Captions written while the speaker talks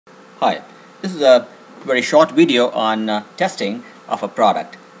Hi, this is a very short video on testing of a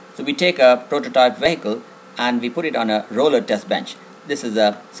product. So we take a prototype vehicle and we put it on a roller test bench. This is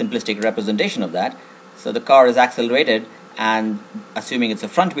a simplistic representation of that. So the car is accelerated and assuming it's a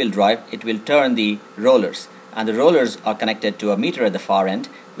front wheel drive, it will turn the rollers. And the rollers are connected to a meter at the far end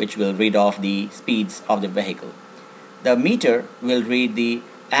which will read off the speeds of the vehicle. The meter will read the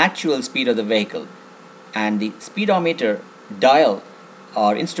actual speed of the vehicle and the speedometer dial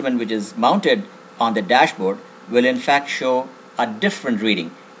or instrument which is mounted on the dashboard will in fact show a different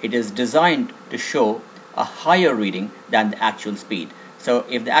reading. It is designed to show a higher reading than the actual speed. So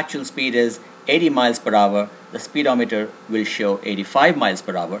if the actual speed is 80 miles per hour, the speedometer will show 85 miles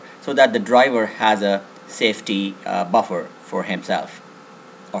per hour so that the driver has a safety buffer for himself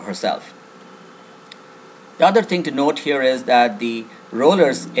or herself. The other thing to note here is that the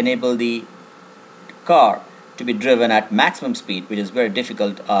rollers enable the car to be driven at maximum speed, which is very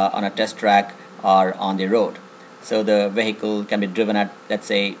difficult on a test track or on the road. So the vehicle can be driven at, let's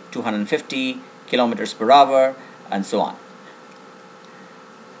say, 250 kilometers per hour and so on.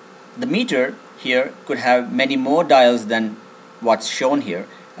 The meter here could have many more dials than what's shown here.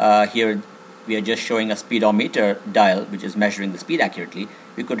 Here we are just showing a speedometer dial which is measuring the speed accurately.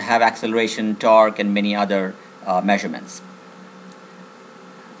 We could have acceleration, torque and many other measurements.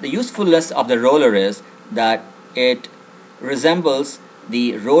 The usefulness of the roller is that it resembles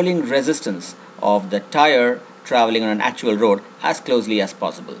the rolling resistance of the tire traveling on an actual road as closely as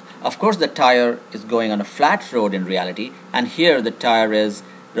possible. Of course, the tire is going on a flat road in reality, and here the tire is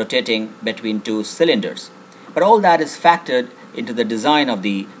rotating between two cylinders. But all that is factored into the design of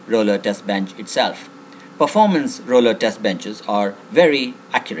the roller test bench itself. Performance roller test benches are very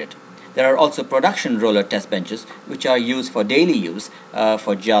accurate. There are also production roller test benches which are used for daily use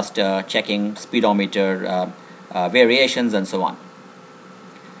for just checking speedometer variations and so on.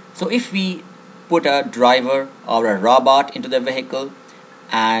 So if we put a driver or a robot into the vehicle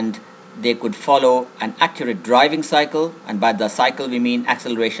and they could follow an accurate driving cycle, and by the cycle we mean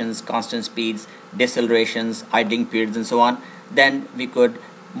accelerations, constant speeds, decelerations, idling periods and so on, then we could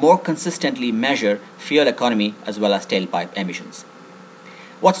more consistently measure fuel economy as well as tailpipe emissions.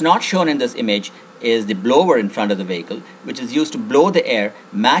 What's not shown in this image is the blower in front of the vehicle, which is used to blow the air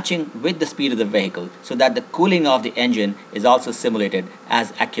matching with the speed of the vehicle so that the cooling of the engine is also simulated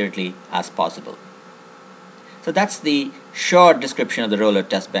as accurately as possible. So that's the short description of the roller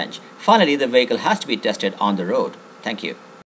test bench. Finally, the vehicle has to be tested on the road. Thank you.